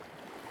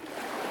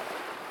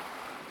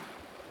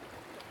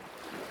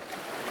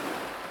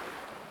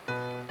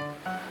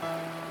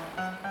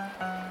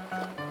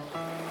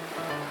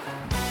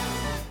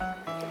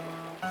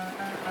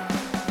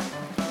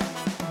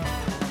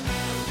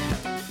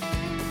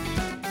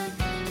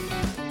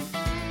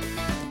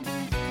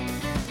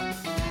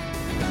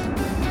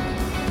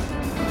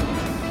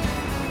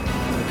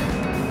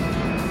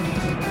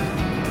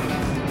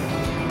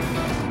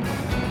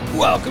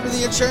Welcome to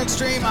the Insurance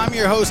Stream. I'm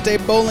your host,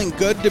 Dave Bowling.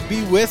 Good to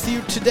be with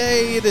you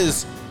today. It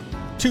is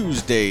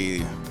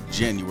Tuesday,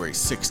 January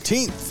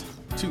 16th,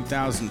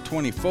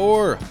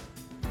 2024.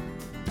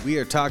 We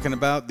are talking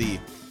about the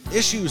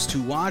issues to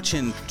watch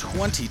in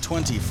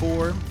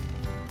 2024.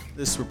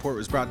 This report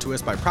was brought to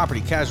us by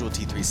Property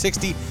Casualty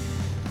 360,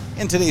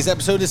 and today's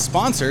episode is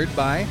sponsored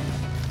by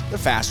the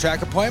Fast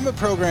Track Appointment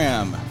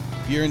Program.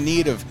 If you're in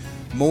need of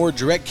more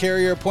direct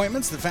carrier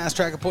appointments, the Fast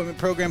Track Appointment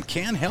Program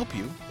can help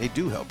you. They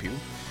do help you.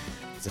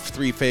 It's a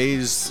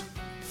three-phase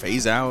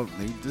out.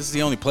 This is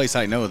the only place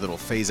I know that'll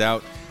phase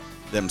out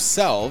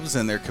themselves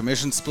and their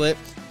commission split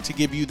to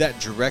give you that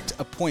direct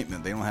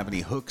appointment. They don't have any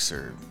hooks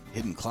or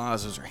hidden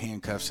clauses or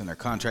handcuffs in their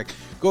contract.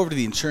 Go over to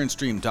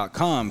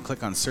theinsurancestream.com,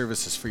 click on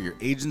services for your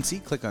agency,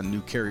 click on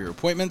new carrier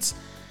appointments.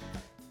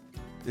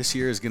 This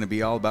year is going to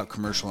be all about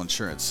commercial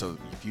insurance. So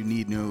if you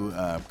need new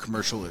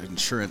commercial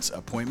insurance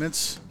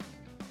appointments,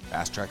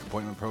 Fast Track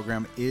Appointment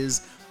Program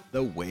is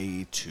the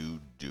way to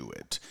do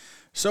it.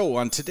 So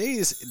on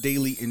today's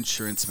daily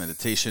insurance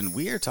meditation,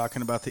 we are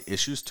talking about the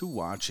issues to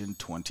watch in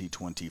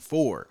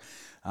 2024.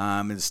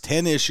 It's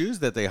 10 issues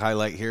that they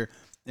highlight here,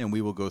 and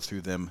we will go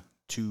through them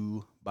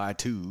two by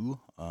two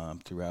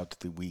throughout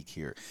the week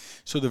here.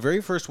 So the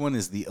very first one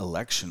is the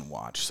election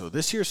watch. So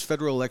this year's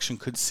federal election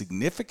could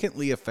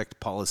significantly affect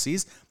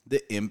policies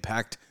that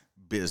impact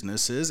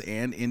businesses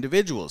and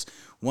individuals.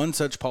 One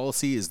such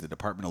policy is the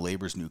Department of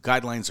Labor's new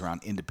guidelines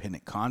around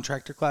independent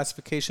contractor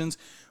classifications,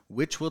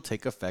 which will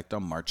take effect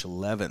on March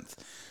 11th.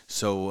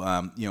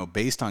 So,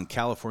 based on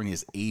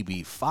California's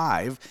AB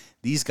 5,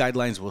 these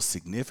guidelines will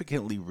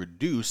significantly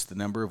reduce the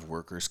number of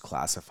workers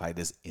classified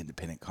as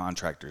independent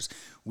contractors.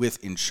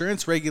 With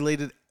insurance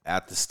regulated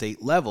at the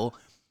state level,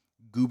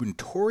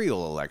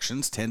 gubernatorial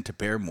elections tend to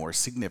bear more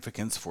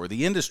significance for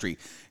the industry.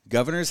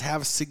 Governors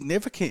have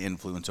significant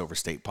influence over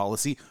state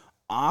policy,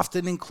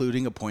 often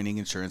including appointing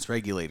insurance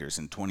regulators.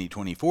 In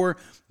 2024,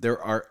 there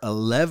are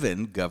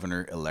 11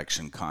 governor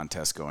election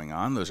contests going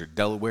on. Those are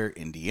Delaware,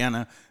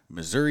 Indiana,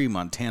 Missouri,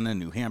 Montana,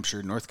 New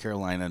Hampshire, North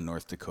Carolina,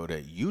 North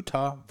Dakota,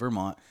 Utah,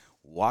 Vermont,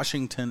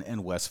 Washington,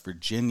 and West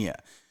Virginia.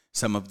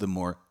 Some of the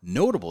more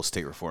notable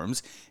state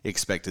reforms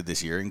expected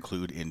this year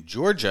include in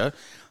Georgia.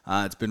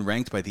 It's been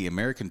ranked by the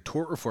American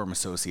Tort Reform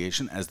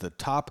Association as the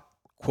top,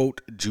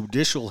 quote,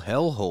 judicial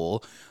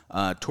hellhole.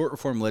 Tort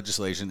reform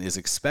legislation is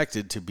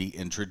expected to be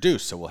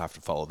introduced, so we'll have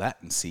to follow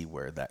that and see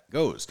where that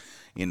goes.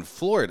 In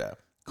Florida,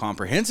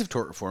 comprehensive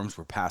tort reforms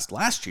were passed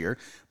last year,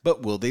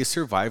 but will they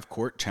survive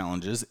court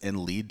challenges and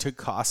lead to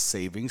cost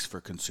savings for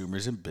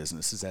consumers and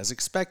businesses as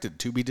expected?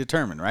 To be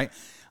determined, right?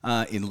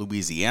 In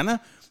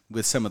Louisiana,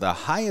 with some of the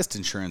highest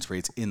insurance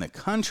rates in the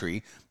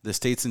country, the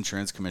state's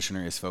insurance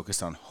commissioner is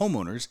focused on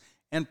homeowners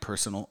and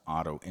personal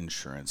auto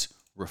insurance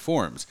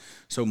reforms.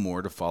 So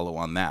more to follow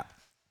on that.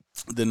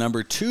 The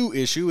number 2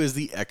 issue is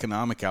the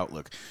economic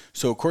outlook.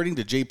 So according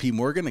to JP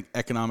Morgan,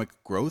 economic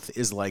growth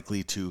is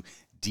likely to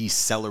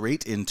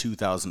decelerate in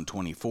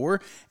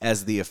 2024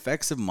 as the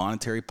effects of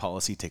monetary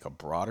policy take a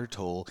broader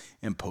toll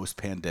and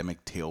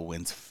post-pandemic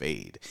tailwinds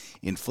fade.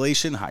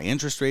 Inflation, high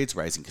interest rates,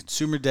 rising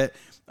consumer debt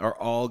are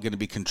all going to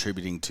be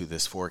contributing to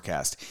this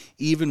forecast.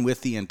 Even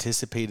with the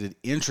anticipated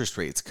interest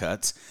rates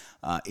cuts,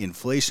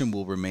 inflation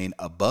will remain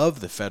above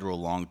the federal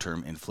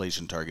long-term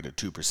inflation target of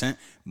 2%.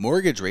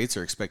 Mortgage rates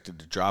are expected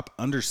to drop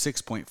under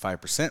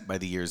 6.5% by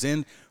the year's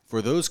end.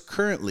 For those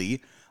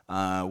currently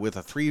with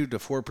a 3 to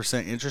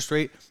 4% interest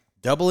rate,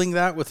 doubling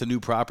that with a new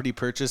property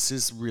purchase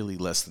is really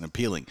less than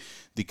appealing.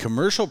 The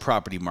commercial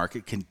property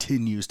market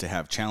continues to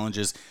have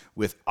challenges,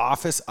 with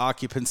office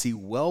occupancy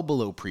well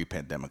below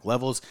pre-pandemic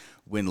levels.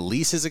 When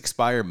leases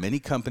expire, many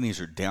companies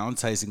are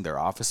downsizing their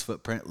office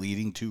footprint,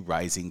 leading to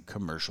rising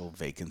commercial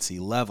vacancy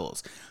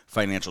levels.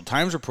 Financial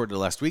Times reported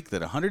last week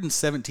that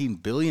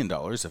 $117 billion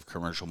of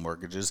commercial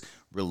mortgages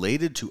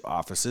related to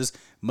offices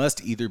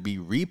must either be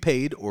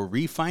repaid or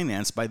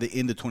refinanced by the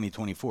end of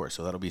 2024.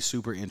 So that'll be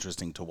super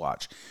interesting to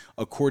watch.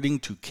 According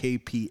to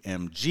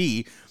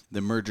KPMG,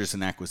 the mergers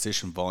and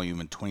acquisition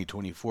volume in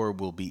 2024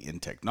 will be in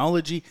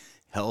technology,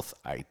 health,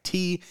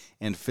 IT,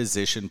 and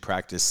physician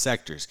practice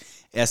sectors.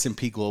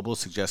 S&P Global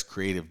suggests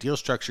creative deal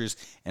structures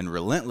and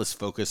relentless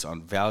focus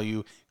on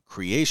value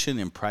creation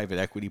in private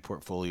equity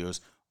portfolios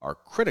are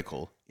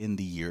critical in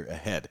the year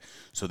ahead.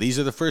 So these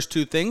are the first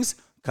 2 things.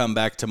 Come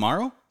back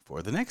tomorrow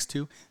for the next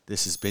 2.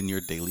 This has been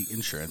your daily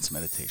insurance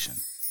meditation.